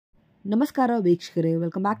ನಮಸ್ಕಾರ ವೀಕ್ಷಕರೇ,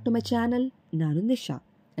 welcome back to my channel. ನಾನು Nisha.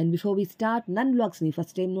 And before we start, ನನ್ನ ವ್ಲಾಗ್ಸ್ ನೀವು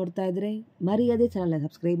ಫಸ್ಟ್ ಟೈಮ್ ನೋಡ್ತಾ ಇದ್ದರೆ ಮರೆಯದೇ ಚಾನಲ್ನ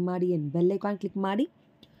ಸಬ್ಸ್ಕ್ರೈಬ್ ಮಾಡಿ ಆ್ಯಂಡ್ ಬೆಲ್ ಐಕಾನ್ ಕ್ಲಿಕ್ ಮಾಡಿ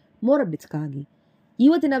ಮೋರ್ ಅಪ್ಡೇಟ್ಸ್ಗಾಗಿ.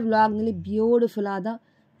 ಇವತ್ತಿನ ವ್ಲಾಗ್ನಲ್ಲಿ ಬ್ಯೂಟಿಫುಲ್ ಆದ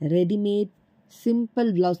ರೆಡಿಮೇಡ್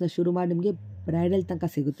ಸಿಂಪಲ್ ಬ್ಲೌಸ್ನ ಶುರು ಮಾಡಿ ನಿಮಗೆ ಬ್ರೈಡಲ್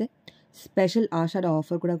ತನಕ ಸಿಗುತ್ತೆ. ಸ್ಪೆಷಲ್ ಆಷಾಢ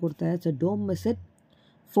ಆಫರ್ ಕೂಡ ಕೊಡ್ತಾರೆ. So don't miss it.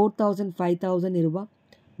 4000 5000 ಇರುವ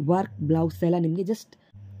ವರ್ಕ್ ಬ್ಲೌಸ್ ಎಲ್ಲ ನಿಮಗೆ ಜಸ್ಟ್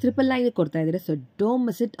 999 ಕೊಡ್ತಾ ಇದ್ದಾರೆ. So don't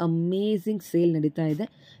miss it. Amazing sale ನಡೀತಾ ಇದೆ.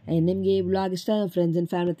 ನಿಮಗೆ ಈ ವ್ಲಾಗ್ ಇಷ್ಟ, ಫ್ರೆಂಡ್ಸ್ ಆ್ಯಂಡ್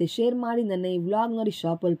ಫ್ಯಾಮಿಲಿ ಜೊತೆ ಶೇರ್ ಮಾಡಿ. ನನ್ನ ಈ ವ್ಲಾಗ್ ನೋಡಿ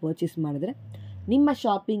ಶಾಪಲ್ಲಿ ಪರ್ಚೇಸ್ ಮಾಡಿದ್ರೆ ನಿಮ್ಮ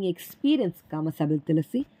ಶಾಪಿಂಗ್ ಎಕ್ಸ್ಪೀರಿಯನ್ಸ್ ಕಾಮಸಾಬಲ್ಲಿ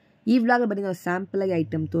ತಿಳಿಸಿ. ಈ ವ್ಲಾಗ್ ಬರೀ ನಾವು ಸ್ಯಾಂಪಲಾಗಿ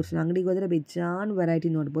ಐಟಮ್ ತೋರಿಸಿ, ಅಂಗಡಿಗೆ ಹೋದರೆ ಬೇಜಾನ್ ವೆರೈಟಿ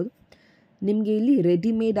ನೋಡ್ಬೋದು. ನಿಮಗೆ ಇಲ್ಲಿ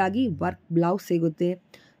ರೆಡಿಮೇಡ್ ಆಗಿ ವರ್ಕ್ ಬ್ಲೌಸ್ ಸಿಗುತ್ತೆ,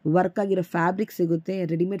 ವರ್ಕ್ ಆಗಿರೋ ಫ್ಯಾಬ್ರಿಕ್ ಸಿಗುತ್ತೆ,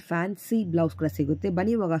 ರೆಡಿಮೇಡ್ ಫ್ಯಾನ್ಸಿ ಬ್ಲೌಸ್ ಕೂಡ ಸಿಗುತ್ತೆ.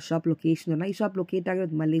 ಬನ್ನಿ ಇವಾಗ ಶಾಪ್ ಲೊಕೇಶನ್. ಈ ಶಾಪ್ ಲೊಕೇಟ್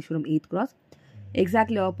ಆಗಿರೋದು ಮಲ್ಲೇಶ್ವರಂ 8th ಕ್ರಾಸ್,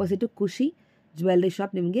 ಎಕ್ಸಾಕ್ಟ್ಲಿ ಆಪೋಸಿಟು ಖುಷಿ ಜ್ಯುವೆಲ್ರಿ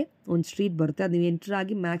ಶಾಪ್. ನಿಮಗೆ ಒಂದು ಸ್ಟ್ರೀಟ್ ಬರುತ್ತೆ, ಅದು ನೀವು ಎಂಟ್ರ್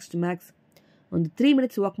ಆಗಿ ಮ್ಯಾಕ್ಸ್ ಟು ಮ್ಯಾಕ್ಸ್ ಒಂದು 3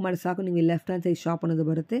 minutes ವಾಕ್ ಮಾಡಿ ಸಾಕು, ನಿಮಗೆ ಲೆಫ್ಟ್ ಹ್ಯಾಂಡ್ ಸೈಡ್ ಶಾಪ್ ಅನ್ನೋದು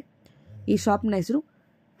ಬರುತ್ತೆ. ಈ ಶಾಪ್ನ ಹೆಸರು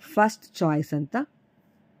ಫಸ್ಟ್ ಚಾಯ್ಸ್ ಅಂತ.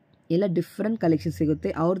 ಎಲ್ಲ ಡಿಫ್ರೆಂಟ್ ಕಲೆಕ್ಷನ್ ಸಿಗುತ್ತೆ.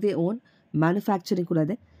 ಅವ್ರದ್ದೇ ಓನ್ ಮ್ಯಾನುಫ್ಯಾಕ್ಚರಿಂಗ್ ಕೂಡ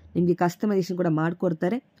ಇದೆ. ನಿಮಗೆ ಕಸ್ಟಮೈಸೇಷನ್ ಕೂಡ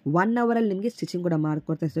ಮಾಡಿಕೊಡ್ತಾರೆ. 1 hour ನಿಮಗೆ ಸ್ಟಿಚಿಂಗ್ ಕೂಡ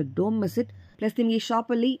ಮಾಡಿಕೊಡ್ತಾರೆ. So don't miss it. Plus ನಿಮಗೆ ಈ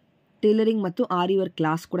ಶಾಪಲ್ಲಿ ಟೇಲರಿಂಗ್ ಮತ್ತು ಆರಿ ವರ್ಕ್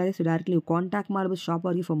ಕ್ಲಾಸ್ ಕೂಡ ಇದೆ. ಸೊ ಡೈರೆಕ್ಟ್ಲಿ ನೀವು ಕಾಂಟ್ಯಾಕ್ಟ್ ಮಾಡ್ಬೋದು ಶಾಪ್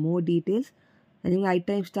ಅವ್ರಿಗೆ ಫಾರ್ ಮೋರ್ ಡೀಟೇಲ್ಸ್. ನಿಮಗೆ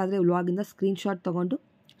ಐಟಮ್ ಇಷ್ಟ ಆದರೆ ವ್ಲಾಗಿಂದ ಸ್ಕ್ರೀನ್ಶಾಟ್ ತೊಗೊಂಡು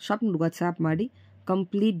ಶಾಪ್ನ ವಾಟ್ಸ್ಆ್ಯಪ್ ಮಾಡಿ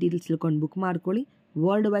ಕಂಪ್ಲೀಟ್ ಡೀಟೇಲ್ಸ್ ತಿಳ್ಕೊಂಡು ಬುಕ್ ಮಾಡ್ಕೊಳ್ಳಿ.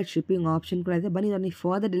 ವರ್ಲ್ಡ್ ವೈಡ್ ಶಿಪ್ಪಿಂಗ್ ಆಪ್ಷನ್ ಕೂಡ ಇದೆ. ಬನ್ನಿ ನನಗೆ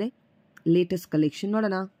ಫರ್ದರ್ ಡಿಲೇ ಲೇಟೆಸ್ಟ್ ಕಲೆಕ್ಷನ್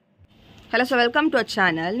ನೋಡೋಣ. Hello sir, welcome to our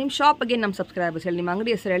channel. ನಿಮ್ಮ ಶಾಪ್ ಬಗ್ಗೆ ನಮ್ಮ ಸಬ್ಸ್ಕ್ರೈಬರ್ಸ್ ಹೇಳಿ, ನಿಮ್ಮ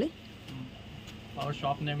ಅಂಗಡಿ ಹೆಸರು ಹೇಳಿ. Our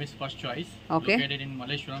shop name is First Choice. Okay. Located in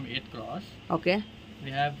Malleshwaram 8th cross. Okay.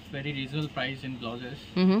 We have very reasonable price in blouses.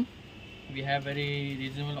 We have very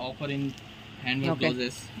reasonable offer in handmade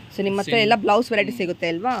blouses. So ನಿಮ್ಮ ಹತ್ರ ಎಲ್ಲ ಬ್ಲೌಸ್ ವೆರೈಟಿ ಸಿಗುತ್ತೆ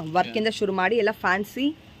ಅಲ್ವಾ? ವರ್ಕಿಂದ ಶುರು ಮಾಡಿ ಎಲ್ಲ fancy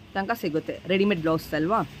ತನಕ ಸಿಗುತ್ತೆ. ರೆಡಿಮೇಡ್ ಬ್ಲೌಸ್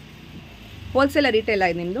ಅಲ್ವಾ? ಹೋಲ್ಸೇಲ್ ರಿಟೇಲ್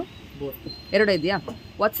ಆಗಿದೆ ನಿಮ್ಮದು? ಎರಡು ಇದೆಯಾ?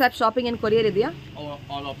 ವಾಟ್ಸ್ಆ್ಯಪ್ ಶಾಪಿಂಗ್ ಆ್ಯಂಡ್ ಕೊರಿಯರ್ ಇದೆಯಾ?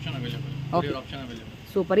 All option available. Courier option available.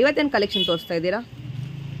 Super. ಇವತ್ತೇನು ಕಲೆಕ್ಷನ್ ತೋರಿಸ್ತಾ ಇದ್ದೀರಾ?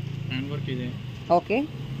 Hand work ಇದೆ. ಓಕೆ.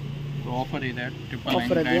 ಆಫರ್ ಇದೆ.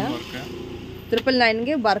 999 hand work.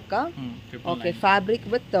 999ಗೆ ವರ್ಕಾ? Okay. Fabric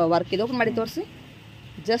with work ಇದೆ. ಓಪನ್ ಮಾಡಿ ತೋರಿಸಿ.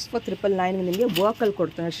 ಜಸ್ಟ್ ಫಾರ್ 999 ನಿಮಗೆ ವರ್ಕಲ್ಲಿ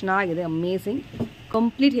ಕೊಡ್ತಾರೆ. ಚೆನ್ನಾಗಿದೆ, ಅಮೇಝಿಂಗ್.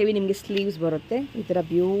 ಕಂಪ್ಲೀಟ್ ಹೆವಿ ನಿಮಗೆ ಸ್ಲೀವ್ಸ್ ಬರುತ್ತೆ ಈ ಥರ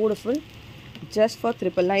ಬ್ಯೂಟಿಫುಲ್. Just for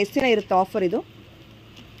 999. ಎಷ್ಟು ದಿನ ಇರುತ್ತೆ ಆಫರ್ ಇದು?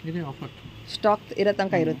 ಇದೆ ಆಫರ್. ಸ್ಟಾಕ್ ಇರೋ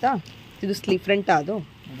ತನಕ ಇರುತ್ತಾ? ಇದು ಸ್ಲೀವ್ ಫ್ರಂಟಾ? ಅದು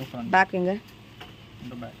ಬ್ಯಾಕ್ ಹೆಂಗೆ?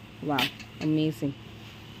 ವಾ, ಅಮೇಝಿಂಗ್.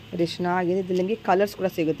 ಇದು ಚೆನ್ನಾಗಿದೆ. ಇದು ನಿಮಗೆ ಕಲರ್ಸ್ ಕೂಡ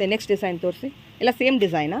ಸಿಗುತ್ತೆ. ನೆಕ್ಸ್ಟ್ ಡಿಸೈನ್ ತೋರಿಸಿ. ಎಲ್ಲ ಸೇಮ್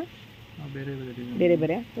ಡಿಸೈನಾ? ಬೇರೆ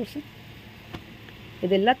ಬೇರೆ ತೋರಿಸಿ.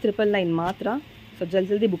 ಇದೆಲ್ಲ 999 ಮಾತ್ರ. ಸೊ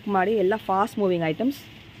ಜಲ್ದಿ ಬುಕ್ ಮಾಡಿ. ಎಲ್ಲ ಫಾಸ್ಟ್ ಮೂವಿಂಗ್ ಐಟಮ್ಸ್.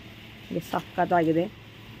 ಇದು ಸಕ್ಕತ್ತಾಗಿದೆ,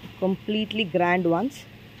 ಕಂಪ್ಲೀಟ್ಲಿ ಗ್ರ್ಯಾಂಡ್ ಒನ್ಸ್.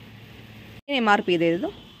 ಏನು MRP ಇದೆ ಇದು?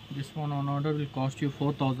 This one on order will cost you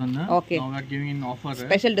 4000. Okay. Now we are giving in offer.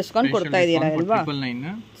 Special discount ಕೊಡ್ತಾ ಇದ್ದೀರಾ ಅಲ್ವಾ?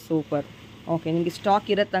 999. ಸೂಪರ್. ಓಕೆ, ನಿಮಗೆ ಸ್ಟಾಕ್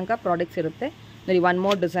ಇರೋ ತನಕ ಪ್ರಾಡಕ್ಟ್ಸ್ ಇರುತ್ತೆ. ನೋಡಿ, 1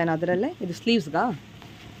 more ಡಿಸೈನ್ ಅದರಲ್ಲೇ. ಇದು ಸ್ಲೀವ್ಸ್ಗಾ?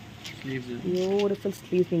 Beautiful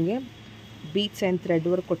sleeves. ನಿಮಗೆ ಬೀಟ್ಸ್ ಆ್ಯಂಡ್ ಥ್ರೆಡ್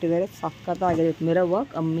ವರ್ಕ್ ಕೊಟ್ಟಿದ್ದಾರೆ. ಸಕ್ಕತ್ತಾಗಿದೆ. Mirror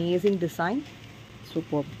work, amazing design,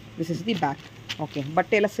 super. This is the back. Okay.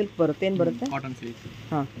 ಬಟ್ಟೆ ಎಲ್ಲ ಸಿಲ್ಕ್ ಬರುತ್ತೆ. ಏನು ಬರುತ್ತೆ? Cotton silk.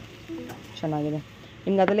 ಹಾಂ, ಚೆನ್ನಾಗಿದೆ.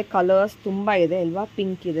 ನಿಮ್ಗೆ ಅದರಲ್ಲೇ ಕಲರ್ಸ್ ತುಂಬ ಇದೆ ಅಲ್ವಾ?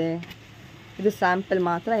 ಪಿಂಕ್ ಇದೆ. ಇದು ಸ್ಯಾಂಪಲ್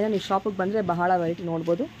ಮಾತ್ರ. ಏನೋ ನೀವು ಶಾಪಿಗೆ ಬಂದರೆ ಬಹಳ ವೆರೈಟಿ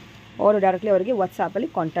ನೋಡ್ಬೋದು. ಅವರು ಡೈರೆಕ್ಟ್ಲಿ ಅವರಿಗೆ ವಾಟ್ಸಾಪಲ್ಲಿ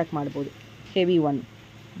ಕಾಂಟ್ಯಾಕ್ಟ್ ಮಾಡ್ಬೋದು. Heavy one.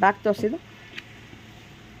 ಬ್ಯಾಕ್ ತೋರಿಸಿದ್ದು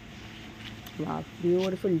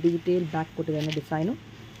ಬ್ಯೂಟಿಫುಲ್ ಡೀಟೇಲ್ ಬ್ಯಾಕ್ ಕೊಟ್ಟಿದ್ದಾರೆ. ಡಿಸೈನು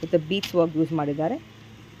ಮತ್ತು ಬೀಟ್ಸ್ ವರ್ಕ್ ಯೂಸ್ ಮಾಡಿದ್ದಾರೆ.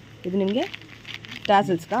 ಇದು ನಿಮಗೆ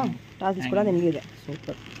ಟಾಸಲ್ಸ್ಗಾ? ಟಾಸಲ್ಸ್ ಕೂಡ ನಿಮಗೆ ಇದೆ.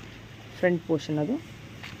 ಸೂಪರ್. ಫ್ರಂಟ್ ಪೋರ್ಷನ್ ಅದು.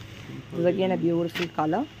 ಇವಾಗೇನ ಬ್ಯೂಟಿಫುಲ್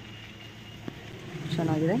ಕಲರ್,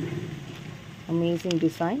 ಚೆನ್ನಾಗಿದೆ. Amazing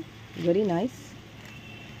design, very nice.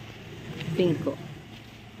 Pink.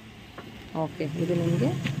 Okay. ಇದು ನಿಮಗೆ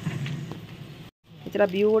ಈ ಥರ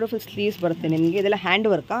ಬ್ಯೂಟಿಫುಲ್ ಸ್ಲೀವ್ಸ್ ಬರುತ್ತೆ ನಿಮಗೆ. ಇದೆಲ್ಲ hand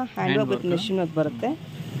ವರ್ಕಾ? Hand work with machine work ಬರುತ್ತೆ.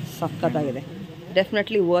 ಸಕ್ಕತ್ತಾಗಿದೆ.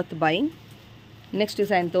 Definitely worth buying. Next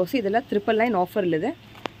design ತೋರಿಸಿ. ಇದೆಲ್ಲ 999 ಆಫರಲ್ಲಿದೆ.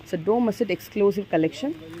 So don't miss it. Exclusive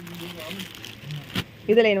collection.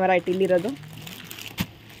 ಇದೆಲ್ಲ ಏನು ವೆರೈಟಿ ಇಲ್ಲಿರೋದು?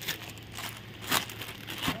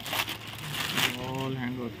 All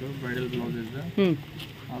hand work, bridal blouses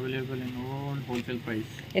available in all wholesale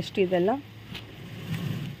price. ಎಷ್ಟು ಇದೆಲ್ಲ?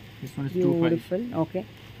 This one is beautiful. Okay.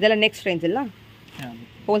 ಇದೆಲ್ಲ ನೆಕ್ಸ್ಟ್ ರೇಂಜ್ ಎಲ್ಲ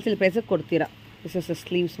ಹೋಲ್ಸೇಲ್ ಪ್ರೈಸಿಗೆ ಕೊಡ್ತೀರಾ? This is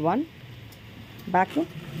sleeves one. Back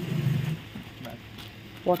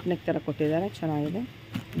what neck ಥರ ಕೊಟ್ಟಿದ್ದಾರೆ. ಚೆನ್ನಾಗಿದೆ,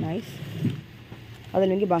 ನೈಸ್.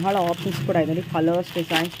 ಅದ್ರಲ್ಲಿ ನಿಮಗೆ ಬಹಳ ಆಪ್ಷನ್ಸ್ ಕೂಡ ಇದೆ. ನೋಡಿ, ಕಲರ್ಸ್,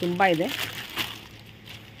 ಡಿಸೈನ್ಸ್ ತುಂಬ ಇದೆ.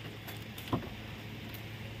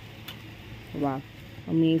 ವಾ,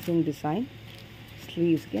 ಅಮೇಝಿಂಗ್ ಡಿಸೈನ್.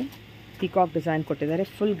 ಸ್ಲೀವ್ಸ್ಗೆ ಪಿಕಾಕ್ ಡಿಸೈನ್ ಕೊಟ್ಟಿದ್ದಾರೆ.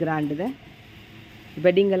 ಫುಲ್ ಗ್ರ್ಯಾಂಡ್ ಇದೆ.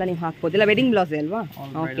 ವೆಡ್ಡಿಂಗ್ ಎಲ್ಲ ನೀವು ಹಾಕ್ಬೋದು. ಇಲ್ಲ ವೆಡ್ಡಿಂಗ್ ಬ್ಲೌಸ್ ಅಲ್ವಾ?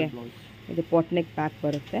 ಓಕೆ. ಇದು ಪಾಟ್ ನೆಕ್ ಬ್ಯಾಕ್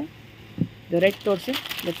ಬರುತ್ತೆ. ಇದು ರೆಡ್ ತೋರಿಸಿ.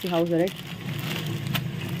 Let's see house the red.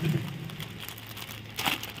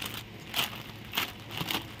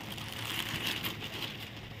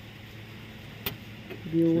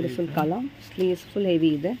 Beautiful colour. Sleeves full heavy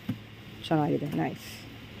ಇದೆ, ಚೆನ್ನಾಗಿದೆ, ನೈಸ್.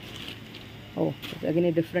 ಅಗೇನ್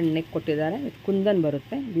ಡಿಫ್ರೆಂಟ್ ನೆಕ್ ಕೊಟ್ಟಿದ್ದಾರೆ, ಕುಂದನ್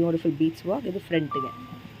ಬರುತ್ತೆ, ಬ್ಯೂಟಿಫುಲ್ ಬೀಚ್ ವರ್ಕ್. ಇದು ಫ್ರಂಟಿಗೆ,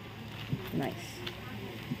 ನೈಸ್.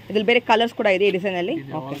 ಇದ್ರಲ್ಲಿ ಬೇರೆ ಕಲರ್ಸ್ ಕೂಡ ಇದೆ ಈ ಡಿಸೈನಲ್ಲಿ.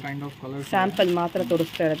 ಓಕೆ, ಸ್ಯಾಂಪಲ್ ಮಾತ್ರ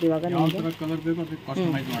ತೋರಿಸ್ತಾ ಇರೋದು ಇವಾಗ.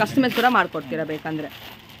 ಕಸ್ಟಮೈಸ್ ಕೂಡ ಮಾಡ್ಕೊಡ್ತೀರಾ ಬೇಕಂದರೆ.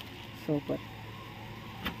 ಸೂಪರ್.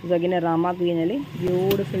 ಇದಾಗಿನ ರಾಮ ಗ್ರೀನಲ್ಲಿ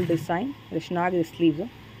ಬ್ಯೂಟಿಫುಲ್ ಡಿಸೈನ್, ಚೆನ್ನಾಗಿದೆ. ಸ್ಲೀವ್ಸು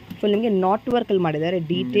ಫುಲ್ ನಿಮಗೆ ನಾಟ್ ವರ್ಕಲ್ಲಿ ಮಾಡಿದ್ದಾರೆ,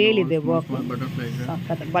 ಡೀಟೇಲ್ ಇದೆ work,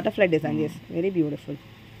 butterfly design. S, very beautiful.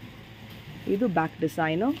 ಇದು back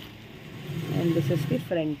design and this is the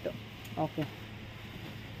front. Okay,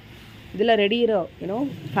 ಇದೆಲ್ಲ ರೆಡಿ ಇರೋ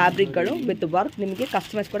ಫ್ಯಾಬ್ರಿಕ್ಗಳು ವಿತ್ ವರ್ಕ್ ನಿಮಗೆ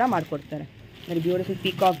ಕಸ್ಟಮೈಸ್ ಕೂಡ ಮಾಡಿಕೊಡ್ತಾರೆ. ವೆರಿ ಬ್ಯೂಟಿಫುಲ್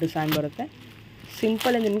ಪೀಕಾಕ್ ಡಿಸೈನ್ ಬರುತ್ತೆ.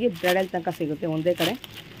 ಸಿಂಪಲ್ ನಿಮಗೆ ಬ್ರೈಡಲ್ ತನಕ ಸಿಗುತ್ತೆ ಒಂದೇ ಕಡೆ.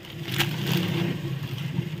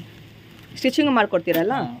 ಸ್ಟಿಚಿಂಗ್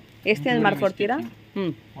ಮಾಡ್ಕೊಡ್ತೀರಲ್ಲ, ಎಷ್ಟು ದಿನ ಮಾಡ್ಕೊಡ್ತೀರಾ?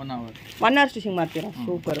 1 hour ಸ್ಟಿಚಿಂಗ್ ಮಾಡ್ತೀರಾ?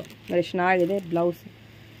 ಸೂಪರು, ವೆರಿ ಚೆನ್ನಾಗಿದೆ. ಬ್ಲೌಸ್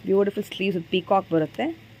ಬ್ಯೂಟಿಫುಲ್ ಸ್ಲೀವ್ಸ್ ಪೀಕಾಕ್ ಬರುತ್ತೆ.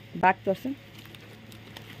 ಬ್ಯಾಕ್ ತೋರಿಸಿ.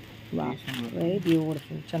 ವಾಹ್, ವೆರಿ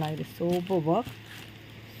ಬ್ಯೂಟಿಫುಲ್, ಚೆನ್ನಾಗಿದೆ. Super work,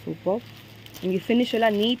 super. ನಿಮಗೆ ಫಿನಿಶ್ ಎಲ್ಲ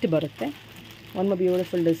ನೀಟ್ ಬರುತ್ತೆ. One more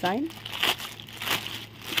beautiful design.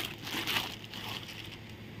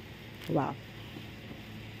 ವಾಹ್,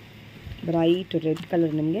 ಬ್ರೈಟ್ ರೆಡ್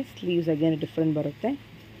ಕಲರ್. ನಿಮಗೆ ಸ್ಲೀವ್ಸ್ ಅಗೇನ್ ಡಿಫ್ರೆಂಟ್ ಬರುತ್ತೆ.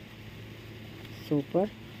 ಸೂಪರ್.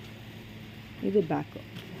 ಇದು back.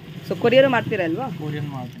 So courier ಮಾಡ್ತೀರಲ್ವಾ?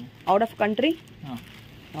 Out of country?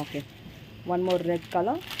 Okay. One more red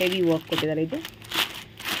colour, heavy work ಕೊಟ್ಟಿದ್ದಾರೆ.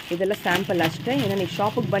 ಇದೆಲ್ಲ ಸ್ಯಾಂಪಲ್ ಅಷ್ಟೇ. ಇನ್ನು ನೀವು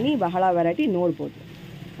ಶಾಪಿಗೆ ಬನ್ನಿ, ಬಹಳ ವೆರೈಟಿ ನೋಡ್ಬೋದು.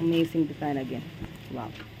 Amazing design again.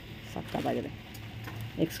 ವಾವ್, ಸಕ್ಕತ್ತಾಗಿದೆ.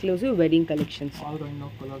 Exclusive wedding collections.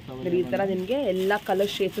 ಈ ಥರ ನಿಮಗೆ ಎಲ್ಲ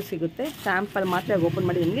ಕಲರ್ ಶೇಪ್ಸು ಸಿಗುತ್ತೆ. ಸ್ಯಾಂಪಲ್ ಮಾತ್ರ ಓಪನ್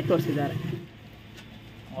ಮಾಡಿ ನಿಮಗೆ ತೋರಿಸಿದ್ದಾರೆ.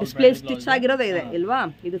 ಡಿಸ್ಪ್ಲೇ ಸ್ಟಿಚ್ ಆಗಿರೋದೇ ಇದೆ ಇಲ್ವಾ?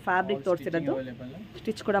 ಇದು ಫ್ಯಾಬ್ರಿಕ್ ತೋರಿಸಿರೋದು,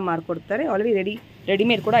 ಸ್ಟಿಚ್ ಕೂಡ ಮಾಡ್ಕೊಡ್ತಾರೆ. ಆಲ್ರೆಡಿ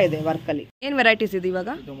ರೆಡಿಮೇಡ್ ಕೂಡ ಇದೆ ವರ್ಕಲ್ಲಿ. ಏನು ವೆರೈಟೀಸ್ ಇದೆ ಇವಾಗ?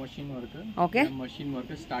 Okay,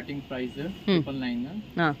 starting price 999.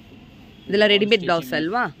 ಹಾಂ, ಇದೆಲ್ಲ ರೆಡಿಮೇಡ್ ಬ್ಲೌಸ್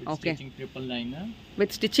ಅಲ್ವಾ? ಓಕೆ, 999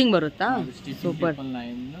 ವಿತ್ ಸ್ಟಿಚಿಂಗ್ ಬರುತ್ತಾ? Super.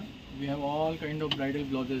 We have all kind of bridal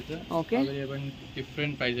blouses. Okay. Available in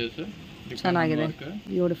different prices. ಚೆನ್ನಾಗಿದೆ,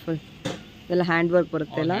 ಬ್ಯೂಟಿಫುಲ್. ಇದೆಲ್ಲ ಹ್ಯಾಂಡ್ ವರ್ಕ್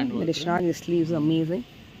ಬರುತ್ತೆ ಅಲ್ಲ, ವೆರಿ ಚೆನ್ನಾಗಿದೆ. Sleeves amazing.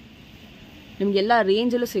 ನಿಮಗೆಲ್ಲ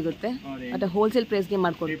ರೇಂಜಲ್ಲೂ ಸಿಗುತ್ತೆ. ಮತ್ತು ಹೋಲ್ಸೇಲ್ ಪ್ರೈಸ್ಗೆ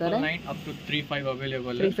ಮಾಡ್ಕೊಡ್ತಾರೆ.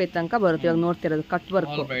 3,500 ತನಕ ಬರುತ್ತೆ. ಇವಾಗ ನೋಡ್ತಿರೋದು ಕಟ್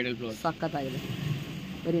ವರ್ಕ್ ಸಖತ್ತಾಗಿದೆ,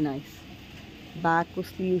 ವೆರಿ ನೈಸ್. ಬ್ಯಾಕು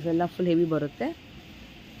ಸ್ಲೀವ್ಸ್ ಎಲ್ಲ ಫುಲ್ ಹೆವಿ ಬರುತ್ತೆ.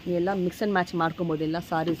 ನೀವೆಲ್ಲ ಮಿಕ್ಸ್ ಆ್ಯಂಡ್ ಮ್ಯಾಚ್ ಮಾಡ್ಕೊಬೋದು ಎಲ್ಲ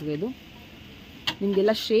ಸಾರೀಸ್ಗೆ. ಇದು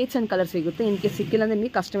ನಿಮಗೆಲ್ಲ ಶೇಡ್ಸ್ ಆ್ಯಂಡ್ ಕಲರ್ ಸಿಗುತ್ತೆ. ಇನ್ ಕೇಸ್ ಸಿಕ್ಕಿಲ್ಲ ಅಂದರೆ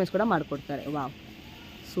ನಿಮಗೆ ಕಸ್ಟಮೈಸ್ ಕೂಡ ಮಾಡಿಕೊಡ್ತಾರೆ. Wow,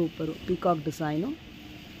 super. Peacock design,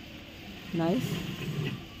 nice.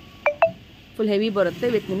 Full heavy ಬರುತ್ತೆ.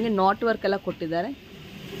 ವಿತ್ ನಿಮಗೆ ನಾಟ್ ವರ್ಕ್ ಎಲ್ಲ ಕೊಟ್ಟಿದ್ದಾರೆ.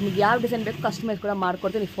 ನಿಮ್ಗೆ ಯಾವ ಡಿಸೈನ್ ಬೇಕು ಕಸ್ಟಮೈಸ್ ಕೂಡ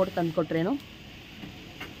ಮಾಡ್ಕೊಡ್ತೀನಿ. ನೀವು ಫೋಟೋ ತಂದು ಕೊಟ್ರೇನು.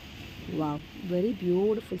 ವಾವ್, ವೆರಿ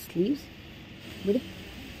ಬ್ಯೂಟಿಫುಲ್ ಸ್ಲೀವ್ಸ್ ಬಿಡಿ,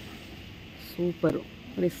 ಸೂಪರು,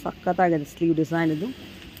 ವೆರಿ ಸಖತ್ತಾಗಿದೆ ಸ್ಲೀವ್ ಡಿಸೈನ್ ಇದು.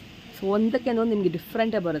 ಸೊ ಒಂದಕ್ಕೆ ಒಂದು ನಿಮಗೆ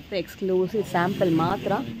ಡಿಫ್ರೆಂಟೇ ಬರುತ್ತೆ. ಎಕ್ಸ್ಕ್ಲೂಸಿವ್ ಸ್ಯಾಂಪಲ್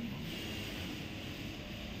ಮಾತ್ರ.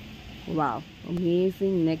 Wow,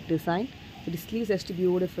 amazing neck design. ಇದು ಸ್ಲೀವ್ಸ್ ಎಷ್ಟು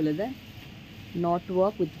ಬ್ಯೂಟಿಫುಲ್ ಇದೆ. Not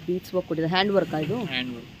work with beats work ಕೊಟ್ಟಿದೆ. ಹ್ಯಾಂಡ್ ವರ್ಕ್ ಇದು,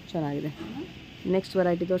 ಚೆನ್ನಾಗಿದೆ. ನೆಕ್ಸ್ಟ್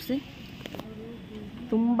ವೆರೈಟಿ ತೋರಿಸಿ.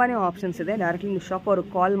 ತುಂಬಾ ಆಪ್ಷನ್ಸ್ ಇದೆ. ಡೈರೆಕ್ಟ್ಲಿ ನೀವು ಶಾಪ್ ಅವ್ರಿಗೆ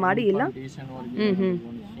ಕಾಲ್ ಮಾಡಿ. ಇಲ್ಲ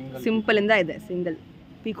ಸಿಂಪಲಿಂದ ಇದೆ. Single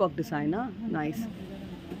peacock ಡಿಸೈನಾ, nice.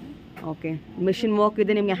 Okay, machine work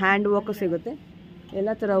ಇದೆ, ನಿಮಗೆ ಹ್ಯಾಂಡ್ ವರ್ಕು ಸಿಗುತ್ತೆ. ಎಲ್ಲ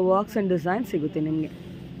ಥರ ವರ್ಕ್ಸ್ ಆ್ಯಂಡ್ ಡಿಸೈನ್ ಸಿಗುತ್ತೆ ನಿಮಗೆ.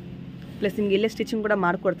 ಪ್ಲಸ್ ನಿಮ್ಗೆ ಇಲ್ಲೇ ಸ್ಟಿಚಿಂಗ್ ಕೂಡ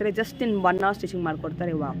ಮಾಡಿಕೊಡ್ತಾರೆ. ಜಸ್ಟ್ ಇನ್ 1 hour ಸ್ಟಿಚಿಂಗ್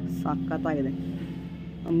ಮಾಡಿಕೊಡ್ತಾರೆ. ವಾವ್, ಸಖತ್ತಾಗಿದೆ.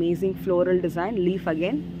 Amazing floral design, leaf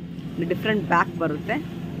again different back ಬರುತ್ತೆ.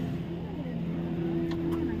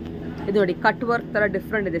 ಇದು ನೋಡಿ ಕಟ್ ವರ್ಕ್ ಥರ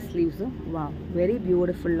ಡಿಫ್ರೆಂಟ್ ಇದೆ sleeves. Wow, very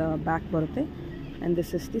beautiful back ಬರುತ್ತೆ. And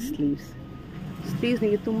this is the sleeves. Sleeves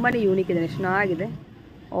ನಿಮಗೆ ತುಂಬಾ ಯೂನಿಕ್ ಇದೆ, ಚೆನ್ನಾಗಿದೆ.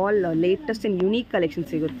 All latest and unique collection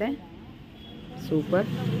ಸಿಗುತ್ತೆ. ಸೂಪರ್.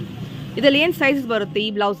 ಇದರಲ್ಲಿ ಏನು ಸೈಜಸ್ ಬರುತ್ತೆ ಈ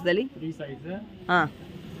ಬ್ಲೌಸ್ದಲ್ಲಿ? 3 ಸೈಜ್. ಹಾಂ,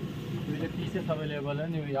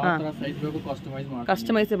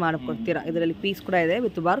 ಕಸ್ಟಮೈಸ್ ಮಾಡಿಕೊಡ್ತೀರಾ. ಇದರಲ್ಲಿ ಪೀಸ್ ಕೂಡ ಇದೆ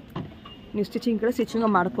ವಿತ್ ವರ್ಕ್. ನೀವು ಸ್ಟಿಚಿಂಗ್ ಕೂಡ ಸ್ಟಿಚಿಂಗ್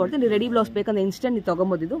ಮಾಡಿಕೊಡ್ತೀವಿ. ನೀವು ರೆಡಿ ಬ್ಲೌಸ್ ಬೇಕಂದ್ರೆ ಇನ್ಸ್ಟೆಂಟ್ ನೀವು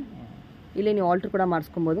ತೊಗೊಬೋದು. ಇದು ಇಲ್ಲೇ ನೀವು ಆಲ್ಟ್ರ್ ಕೂಡ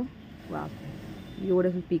ಮಾಡಿಸ್ಕೊಬೋದು. Wow,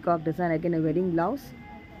 beautiful peacock design again wedding blouse,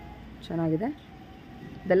 ಚೆನ್ನಾಗಿದೆ.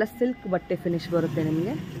 ಇದೆಲ್ಲ ಸಿಲ್ಕ್ ಬಟ್ಟೆ ಫಿನಿಶ್ ಬರುತ್ತೆ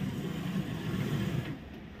ನಿಮಗೆ.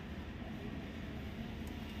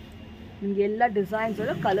 ನಿಮಗೆ ಎಲ್ಲ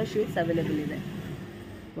ಡಿಸೈನ್ಸಲ್ಲೂ ಕಲರ್ ಶೇಡ್ಸ್ ಅವೈಲೇಬಲ್ ಇದೆ.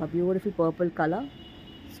 Beautiful purple colour,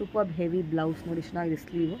 super heavy blouse ನೋಡಿ, ಚೆನ್ನಾಗಿದೆ.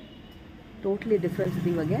 ಸ್ಲೀವು ಟೋಟ್ಲಿ ಡಿಫ್ರೆನ್ಸ್ ಇದೆ.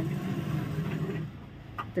 ಇವಾಗೆ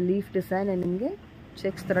ಲೀಫ್ ಡಿಸೈನ್ ನಿಮಗೆ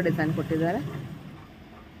ಚೆಕ್ಸ್ ಥರ ಡಿಸೈನ್ ಕೊಟ್ಟಿದ್ದಾರೆ.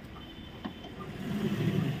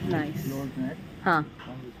 ನೈಸ್. ಹಾಂ,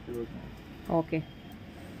 okay,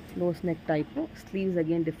 close neck type. Sleeves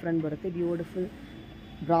again different ಬರುತ್ತೆ. Beautiful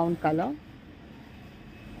brown colour.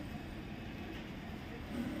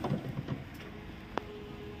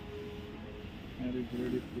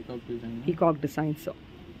 peacock designs.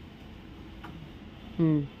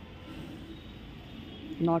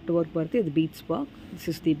 Not work ಬರುತ್ತೆ, ಇದು beads work. This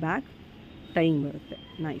is the back. Tying ಬರುತ್ತೆ.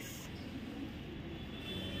 Nice.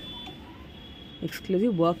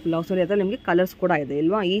 Exclusive work blouse. ನೋಡಿ ಅದರಲ್ಲಿ ನಿಮಗೆ ಕಲರ್ಸ್ ಕೂಡ ಇದೆ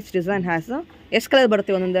ಇಲ್ವಾ? ಈಚ್ ಡಿಸೈನ್ ಹ್ಯಾಸ್ ಎಷ್ಟು ಕಲರ್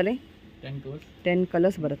ಬರುತ್ತೆ ಒಂದೊಂದರಲ್ಲಿ? 10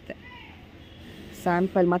 ಕಲರ್ಸ್ ಬರುತ್ತೆ.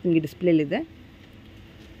 ಸ್ಯಾಂಪಲ್ ಮಾತ್ರ ನಿಮಗೆ ಡಿಸ್ಪ್ಲೇಲಿದೆ.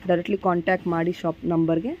 ಡೈರೆಕ್ಟ್ಲಿ ಕಾಂಟ್ಯಾಕ್ಟ್ ಮಾಡಿ ಶಾಪ್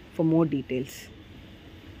ನಂಬರ್ಗೆ ಫಾರ್ ಮೋರ್ ಡೀಟೇಲ್ಸ್.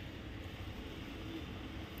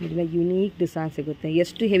 ಇದೆಲ್ಲ ಯುನೀಕ್ ಡಿಸೈನ್ ಸಿಗುತ್ತೆ.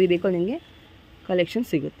 ಎಷ್ಟು ಹೆವಿ ಬೇಕೋ ನಿಮಗೆ ಕಲೆಕ್ಷನ್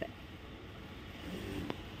ಸಿಗುತ್ತೆ.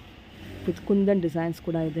 ವಿತ್ ಕುಂದನ್ ಡಿಸೈನ್ಸ್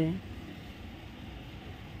ಕೂಡ ಇದೆ.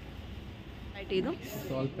 ಇದು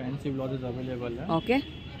fancy blouses available. Okay,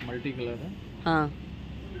 multi colour. ಹಾಂ,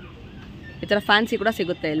 ಈ ಥರ ಫ್ಯಾನ್ಸಿ ಕೂಡ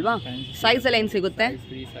ಸಿಗುತ್ತೆ ಅಲ್ವಾ? ಸೈಜ್ ಎಲ್ಲ ಏನು ಸಿಗುತ್ತೆ?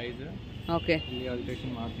 ಓಕೆ,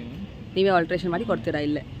 ನೀವೇ ಆಲ್ಟ್ರೇಷನ್ ಮಾಡಿ ಕೊಡ್ತೀರಾ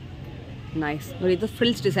ಇಲ್ಲೇ? ನೈಸ್. ನೋಡಿ ಇದು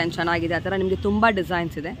ಫ್ರಿಲ್ಸ್ ಡಿಸೈನ್ ಚೆನ್ನಾಗಿದೆ. ಆ ಥರ ನಿಮಗೆ ತುಂಬ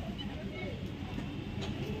ಡಿಸೈನ್ಸ್ ಇದೆ.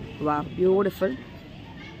 Wow, beautiful,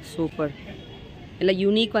 super. ಎಲ್ಲ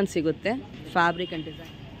ಯೂನೀಕ್ ಒಂದು ಸಿಗುತ್ತೆ. Fabric and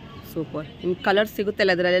design super. ನಿಮ್ಗೆ ಕಲರ್ಸ್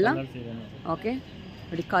ಸಿಗುತ್ತಲ್ಲ ಅದರಲ್ಲೆಲ್ಲ? ಓಕೆ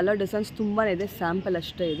ನೋಡಿ, ಕಲರ್ ಡಿಸೈನ್ಸ್ ತುಂಬಾ ಇದೆ. ಸ್ಯಾಂಪಲ್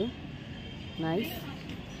ಅಷ್ಟೇ ಇದು. Nice.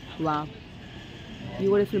 Wow,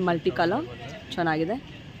 beautiful multi colour ಚೆನ್ನಾಗಿದೆ.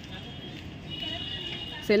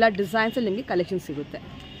 ಸೊ ಎಲ್ಲ ಡಿಸೈನ್ಸಲ್ಲಿ ನಿಮಗೆ ಕಲೆಕ್ಷನ್ ಸಿಗುತ್ತೆ.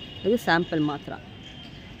 ಇದು ಸ್ಯಾಂಪಲ್ ಮಾತ್ರ.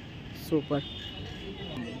 ಸೂಪರ್.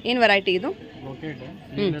 ಏನು ವೆರೈಟಿ ಇದು?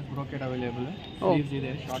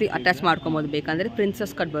 ಅಟ್ಯಾಚ್ ಮಾಡ್ಕೊಬೋದು ಬೇಕಂದರೆ.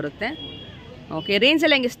 ಪ್ರಿನ್ಸಸ್ ಕಟ್ ಬರುತ್ತೆ. ಓಕೆ, ರೇಂಜ್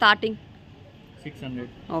ಎಲ್ಲ ಹೆಂಗೆ starting? 600.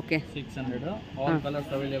 Okay, 600. All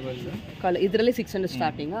colours available. ಇದರಲ್ಲಿ 600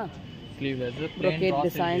 ಸ್ಟಾರ್ಟಿಂಗಾ? ಬ್ರೊಕೇಟ್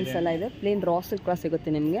ಡಿಸೈನ್ಸ್ ಎಲ್ಲ ಇದೆ. ಪ್ಲೇನ್ ರಾ ಸಿಲ್ಕ್ ಕೂಡ ಸಿಗುತ್ತೆ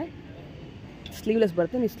ನಿಮಗೆ. ಸ್ಲೀವ್ಲೆಸ್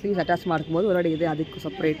ಬರುತ್ತೆ, ನೀವು ಸ್ಲೀವ್ಸ್ ಅಟ್ಯಾಚ್ ಮಾಡ್ಕೊಬೋದು. ಹೊರಗಡೆ ಇದೆ ಅದಕ್ಕೂ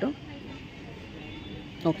ಸಪ್ರೇಟು.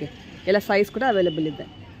 ಓಕೆ, ಎಲ್ಲ ಸೈಜ್ ಕೂಡ ಅವೈಲೇಬಲ್ ಇದೆ.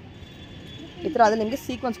 ಈ ಥರ ಅದ್ರಲ್ಲಿ ನಿಮಗೆ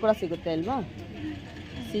ಸೀಕ್ವೆನ್ಸ್ ಕೂಡ ಸಿಗುತ್ತೆ ಅಲ್ವಾ?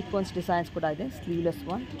 ಸೀಕ್ವೆನ್ಸ್ ಡಿಸೈನ್ಸ್ ಕೂಡ ಇದೆ. Sleeveless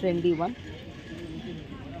one, trendy one.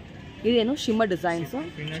 ಇದೇನು ಶಿಮ್ಮರ್ ಡಿಸೈನ್ಸು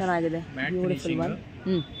ಚೆನ್ನಾಗಿದೆ. Beautiful one.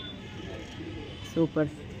 Super.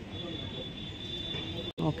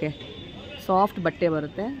 Okay, soft ಬಟ್ಟೆ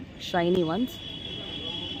ಬರುತ್ತೆ. Shiny once.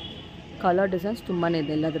 ಕಲರ್ ಡಿಸೈನ್ಸ್ ತುಂಬಾ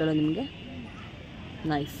ಇದೆ ಎಲ್ಲದರಲ್ಲೂ ನಿಮಗೆ.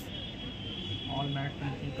 ನೈಸ್.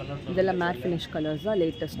 ಇದೆಲ್ಲ mat finish colours.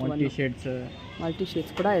 Latest one. Multi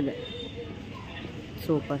shades ಕೂಡ ಇದೆ.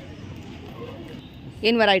 ಸೂಪರ್.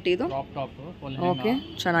 ಏನು ವೆರೈಟಿ ಇದು? ಓಕೆ,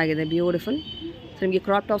 ಚೆನ್ನಾಗಿದೆ, ಬ್ಯೂಟಿಫುಲ್. ನಿಮಗೆ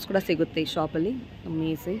ಕ್ರಾಪ್ ಟಾಪ್ಸ್ ಕೂಡ ಸಿಗುತ್ತೆ ಈ ಶಾಪಲ್ಲಿ.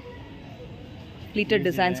 ಅಮೇಸಿಂಗ್. ಪ್ಲೀಟೆಡ್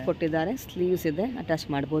ಡಿಸೈನ್ಸ್ ಕೊಟ್ಟಿದ್ದಾರೆ. ಸ್ಲೀವ್ಸ್ ಇದೆ, ಅಟ್ಯಾಚ್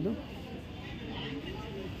ಮಾಡ್ಬೋದು.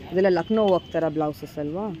 ಇದೆಲ್ಲ ಲಕ್ನೋ ಹೋಗ್ತಾರ ಬ್ಲೌಸಸ್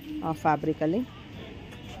ಅಲ್ವಾ? ಆ ಫ್ಯಾಬ್ರಿಕಲ್ಲಿ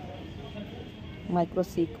ಮೈಕ್ರೋ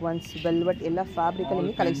ಸೀಕ್ವೆನ್ಸ್, ವೆಲ್ವೆಟ್ ಎಲ್ಲ ಫ್ಯಾಬ್ರಿಕಲ್ಲಿ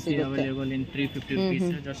ನಿಮಗೆ ಕಲೆಕ್ಷನ್ ಸಿಗುತ್ತೆ.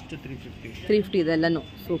 350 ಇದೆಲ್ಲನೂ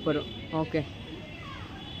super. Okay,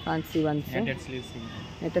 fancy once.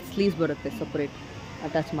 Netted sleeves ಬರುತ್ತೆ ಸಪ್ರೇಟ್,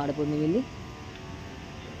 ಅಟ್ಯಾಚ್ ಮಾಡ್ಬೋದು ನೀವು ಇಲ್ಲಿ.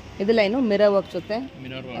 ಇದೆಲ್ಲ ಏನು ಮಿರರ್ ವರ್ಕ್ ಜೊತೆ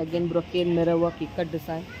again brocade mirror work, ikat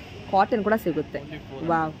design. Cotton ಕೂಡ ಸಿಗುತ್ತೆ.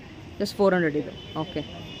 ವಾವ್, ಜಸ್ಟ್ 400 ಇದು. Okay,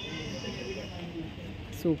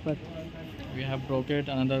 super. We have brocade,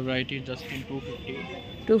 another variety just in 250.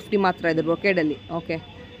 250 ಮಾತ್ರ ಇದೆ ಬ್ರೊಕೇಡಲ್ಲಿ. Okay,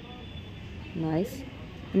 nice.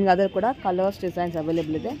 ನಿಮ್ಗೆ ಅದ್ರ ಕೂಡ ಕಲರ್ಸ್ ಡಿಸೈನ್ಸ್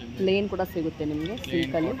ಅವೈಲೇಬಲ್ ಇದೆ. ಪ್ಲೇನ್ ಕೂಡ ಸಿಗುತ್ತೆ ನಿಮಗೆ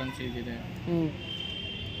ಸಿಲ್ಕಲ್ಲಿ.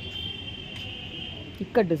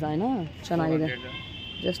 ಇಕ್ಕಟ್ ಡಿಸೈನಾ ಚೆನ್ನಾಗಿದೆ.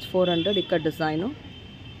 Just 400 ikat design.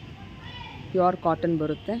 Pure cotton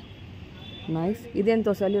ಬರುತ್ತೆ. ನೈಸ್. ಇದೇನು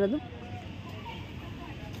ತೋರಿಸಲಿರೋದು?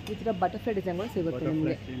 ಈ ಥರ ಬಟರ್ಫ್ಲೈ ಡಿಸೈನ್ಗಳು ಸಿಗುತ್ತೆ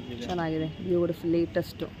ನಿಮಗೆ. ಚೆನ್ನಾಗಿದೆ, ಬ್ಯೂಟಿಫುಲ್,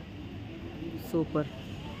 ಲೇಟೆಸ್ಟು. ಸೂಪರ್.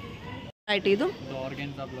 ರೈಟ್, ಇದು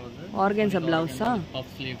ಆರ್ಗೆನ್ಸಾ ಬ್ಲೌಸಾ?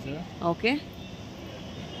 Okay,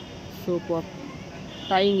 super.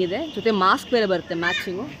 ಟೈಯಿಂಗ್ ಇದೆ, ಜೊತೆ ಮಾಸ್ಕ್ ಬೇರೆ ಬರುತ್ತೆ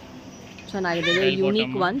ಮ್ಯಾಚಿಂಗು. ಚೆನ್ನಾಗಿದೆ,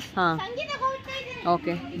 ಯೂನಿಕ್ ಒನ್ಸ್. ಹಾಂ,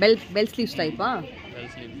 okay. Bell sleeves ಟೈಪಾ?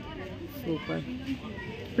 Super.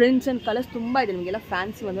 Prints and colours ತುಂಬ ಇದೆ ನಿಮಗೆಲ್ಲ.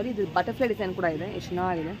 ಫ್ಯಾನ್ಸಿ ಬಂದರೆ ಇದು ಬಟರ್ಫ್ಲೈ ಡಿಸೈನ್ ಕೂಡ ಇದೆ. ಎಷ್ಟು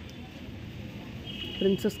ಚೆನ್ನಾಗಿದೆ.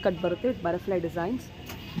 ಪ್ರಿನ್ಸಸ್ ಕಟ್ ಬರುತ್ತೆ ವಿತ್ ಬಟರ್ಫ್ಲೈ ಡಿಸೈನ್ಸ್.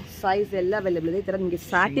 ಸೈಜ್ ಎಲ್ಲ ಅವೈಲೇಬಲ್ ಇದೆ. ಈ ಥರ ನಿಮಗೆ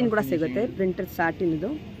ಸ್ಯಾಟಿನ್ ಕೂಡ ಸಿಗುತ್ತೆ. ಪ್ರಿಂಟೆಡ್ ಸ್ಯಾಟಿನ್ ಇದು.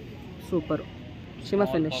 ಸೂಪರು. ಶಿಮ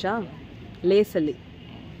ಫಿನಿಶಾ? ಲೇಸಲ್ಲಿ.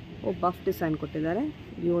 ಓ, ಬಫ್ ಡಿಸೈನ್ ಕೊಟ್ಟಿದ್ದಾರೆ.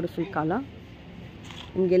 Beautiful colour.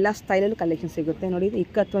 ನಿಮಗೆಲ್ಲ ಸ್ಟೈಲಲ್ಲೂ ಕಲೆಕ್ಷನ್ ಸಿಗುತ್ತೆ. ನೋಡಿ,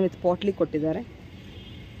 ಇಕ್ಕತ್ತು ವಿತ್ ಪಾಟ್ಲಿ ಕೊಟ್ಟಿದ್ದಾರೆ.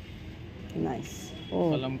 ನೈಸ್. ಓ,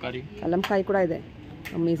 ಕಲಂಕಾರಿ ಕೂಡ ಇದೆ.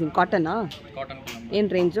 ಅಮೇಸಿಂಗ್. ಕಾಟನಾ? ಏನು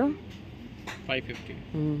ರೇಂಜು? 550.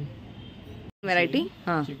 ವೆರೈಟಿ?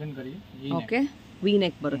 ಹಾಂ, ಓಕೆ. ವಿ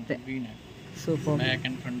ನೆಕ್ ಬರುತ್ತೆ. Super. Back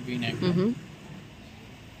and front V neck.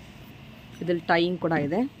 ಇದ್ರಲ್ಲಿ ಟೈಯಿಂಗ್ ಕೂಡ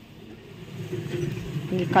ಇದೆ.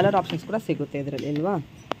 ನಿಮಗೆ ಕಲರ್ ಆಪ್ಷನ್ಸ್ ಕೂಡ ಸಿಗುತ್ತೆ ಇದರಲ್ಲಿ ಅಲ್ವಾ?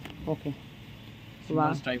 ಓಕೆ. ವಾ,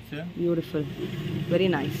 beautiful, very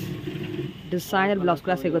nice. Designer blouse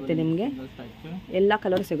ಕೂಡ ಸಿಗುತ್ತೆ ನಿಮಗೆ. ಎಲ್ಲ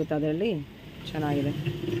ಕಲರ್ ಸಿಗುತ್ತೆ ಅದರಲ್ಲಿ. ಚೆನ್ನಾಗಿದೆ,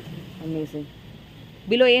 ಅಮೇಸಿಂಗ್.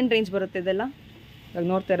 ಬಿಲೋ ಏನು ರೇಂಜ್ ಬರುತ್ತೆ ಇದೆಲ್ಲ ಇವಾಗ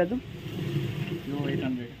ನೋಡ್ತಾ ಇರೋದು?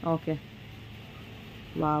 Okay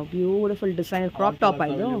wow beautiful design crop top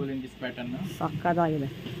ಇದು ಸಕ್ಕತ್ತಾಗಿದೆ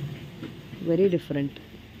ವೆರಿ ಡಿಫ್ರೆಂಟ್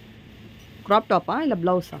ಕ್ರಾಪ್ ಟಾಪಾ ಇಲ್ಲ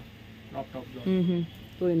ಬ್ಲೌಸಾ ಹ್ಞೂ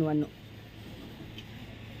 2 in 1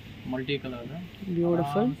 multi color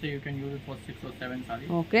beautiful so you can use it for 6 or 7 sarees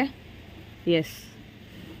okay yes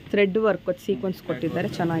thread work with sequence ಕೊಟ್ಟಿದ್ದಾರೆ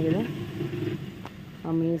ಚೆನ್ನಾಗಿದೆ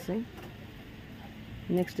amazing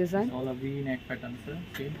next design all of V neck patterns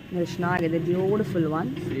see ಇದು ಚೆನ್ನಾಗಿದೆ beautiful one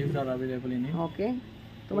sleeves are available in it okay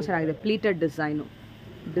ತುಂಬಾ ಚೆನ್ನಾಗಿದೆ pleated design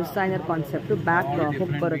designer concept back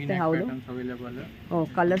hook ಬರುತ್ತೆ ಹೌದು ಓ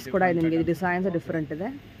colours ಕೂಡ ಇದೆ ನಿಮಗೆ ಡಿಸೈನ್ಸ್ ಡಿಫರೆಂಟ್ ಇದೆ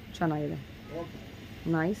ಚೆನ್ನಾಗಿದೆ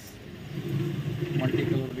ನೈಸ್ ಮಲ್ಟಿ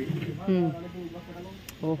ಕಲರ್ ಬಿ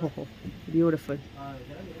ಓಹೋ ಹೋ ಬ್ಯೂಟಿಫುಲ್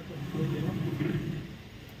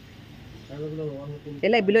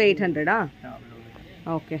ಎಲ್ಲ below 800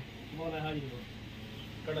 okay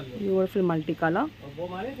beautiful multi colour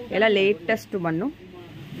ಎಲ್ಲ ಲೇಟೆಸ್ಟ್ ಬನ್ನು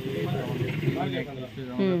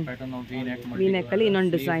ವಿ ನೆಕ್ಕಲ್ಲಿ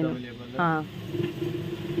ಇನ್ನೊಂದು ಡಿಸೈನ್ ಹಾಂ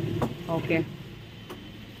okay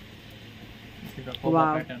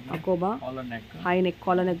ಅಕೋಬಾ high neck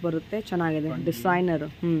collar neck ಬರುತ್ತೆ ಚೆನ್ನಾಗಿದೆ designer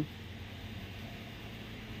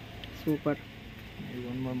super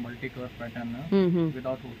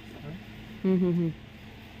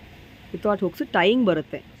without hooks tying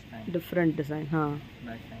ಬರುತ್ತೆ ಡಿಫ್ರೆಂಟ್ ಡಿಸೈನ್ ಹಾಂ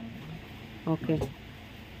okay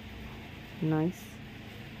nice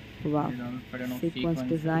wow sequence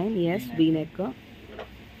design yes v-neck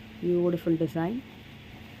beautiful design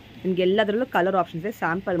ನಿಮಗೆ ಎಲ್ಲದರಲ್ಲೂ ಕಲರ್ ಆಪ್ಷನ್ಸ್ ಇದೆ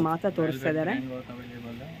ಸ್ಯಾಂಪಲ್ ಮಾತ್ರ ತೋರಿಸ್ತಾ ಇದ್ದಾರೆ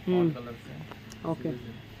ಓಕೆ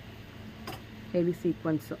ಹೆವಿ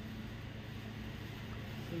ಸೀಕ್ವೆನ್ಸ್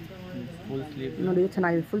ನೋಡಿ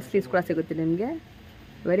ಚೆನ್ನಾಗಿದೆ ಫುಲ್ ಸ್ಲೀವ್ಸ್ ಕೂಡ ಸಿಗುತ್ತೆ ನಿಮಗೆ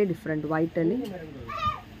very different ವೈಟಲ್ಲಿ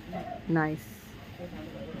nice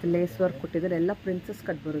lace work ಕೊಟ್ಟಿದ್ದಾರೆ ಎಲ್ಲ ಪ್ರಿನ್ಸಸ್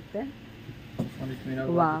ಕಟ್ ಬರುತ್ತೆ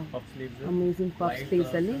ವಾ ಅಮೇಜಿಂಗ್ ಪಫ್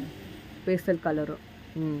ಸ್ಲೀವ್ಸ್ ಅಲ್ಲಿ ಪೇಸ್ಟಲ್ ಕಲರು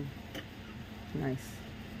ನೈಸ್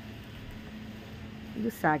ಇದು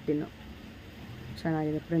ಸ್ಯಾಟಿನು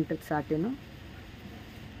ಚೆನ್ನಾಗಿದೆ ಪ್ರಿಂಟೆಡ್ ಸ್ಯಾಟಿನು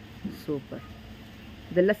ಸೂಪರ್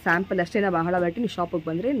ಇದೆಲ್ಲ ಸ್ಯಾಂಪಲ್ ಅಷ್ಟೇ ಬಹಳ ವೆರೈಟಿ ನೀವು ಶಾಪಿಗೆ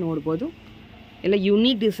ಬಂದರೆ ನೋಡ್ಬೋದು ಎಲ್ಲ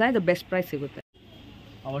unique design the best price ಸಿಗುತ್ತೆ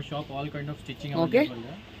ಓಕೆ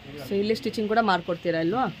ಸೊ ಇಲ್ಲಿ ಸ್ಟಿಚಿಂಗ್ ಕೂಡ ಮಾಡ್ಕೊಡ್ತೀರಾ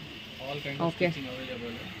ಅಲ್ವಾ ಓಕೆ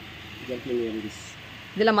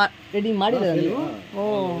ಇದೆಲ್ಲ ರೆಡಿ ಮಾಡಿರೋದು ನೀವು ಓ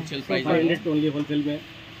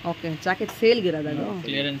ಓಕೆ ಜಾಕೆಟ್ ಸೇಲ್ಗಿರೋದು ಅದು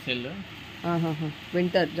ಕ್ಲಿಯರೆನ್ಸ್ ಸೇಲ್ ಹಾಂ ಹಾಂ ಹಾಂ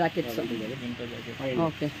ವಿಂಟರ್ ಜಾಕೆಟ್ಸ್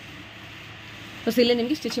ಓಕೆ ಸೊ ಇಲ್ಲಿ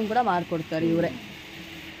ನಿಮಗೆ ಸ್ಟಿಚಿಂಗ್ ಕೂಡ ಮಾಡಿಕೊಡ್ತಾರೆ ಇವರೇ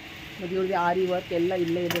ಮತ್ತು ಇವ್ರಿಗೆ ಆರಿ ವರ್ಕ್ ಎಲ್ಲ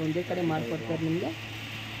ಇಲ್ಲೇ ಇದೆ ಒಂದೇ ಕಡೆ ಮಾಡಿಕೊಡ್ತಾರೆ ನಿಮಗೆ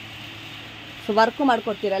ಸೊ ವರ್ಕು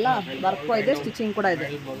ಮಾಡ್ಕೊಡ್ತೀರಲ್ಲ ವರ್ಕು ಇದೆ ಸ್ಟಿಚಿಂಗ್ ಕೂಡ ಇದೆ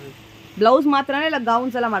ಬ್ಲೌಸ್ ಮಾತ್ರನೇ ಇಲ್ಲ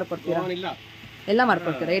ಗೌನ್ಸ್ ಎಲ್ಲ ಮಾಡ್ಕೊಡ್ತೀರಾ ಎಲ್ಲ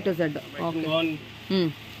ಮಾಡ್ಕೊಡ್ತೀರಾ A to Z okay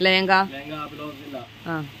lehenga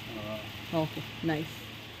ಹಾಂ ಓಕೆ ನೈಸ್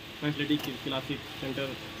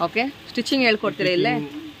ಓಕೆ ಸ್ಟಿಚಿಂಗ್ ಹೇಳ್ಕೊಡ್ತೀರಾ ಇಲ್ಲೇ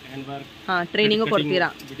ಹಾಂ ಟ್ರೈನಿಂಗು ಕೊಡ್ತೀರಾ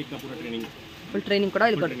ಫುಲ್ ಟ್ರೈನಿಂಗ್ ಕೂಡ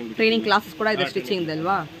ಇಲ್ಲಿ ಕೊಡ್ತೀರಾ ಟ್ರೈನಿಂಗ್ ಕ್ಲಾಸಸ್ ಕೂಡ ಇದೆ ಸ್ಟಿಚಿಂಗ್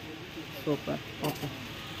ಅಲ್ವಾ ಸೂಪರ್ ಓಕೆ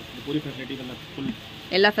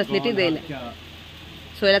ಎಲ್ಲ ಫೆಸಿಲಿಟಿ ಇದೆ ಇಲ್ಲಿ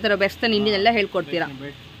ಸೊ ಎಲ್ಲ ಥರ ವೆಸ್ಟರ್ನ್ ಇಂಡಿಯನ್ ಎಲ್ಲ ಹೇಳ್ಕೊಡ್ತೀರಾ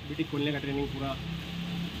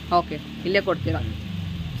ಓಕೆ ಇಲ್ಲೇ ಕೊಡ್ತೀರಾ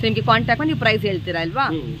ಸೊ ನಿಮಗೆ ಕಾಂಟ್ಯಾಕ್ಟ್ ಮಾಡಿ ನೀವು ಪ್ರೈಸ್ ಹೇಳ್ತೀರಾ ಅಲ್ವಾ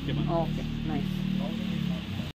ಓಕೆ ನೈಸ್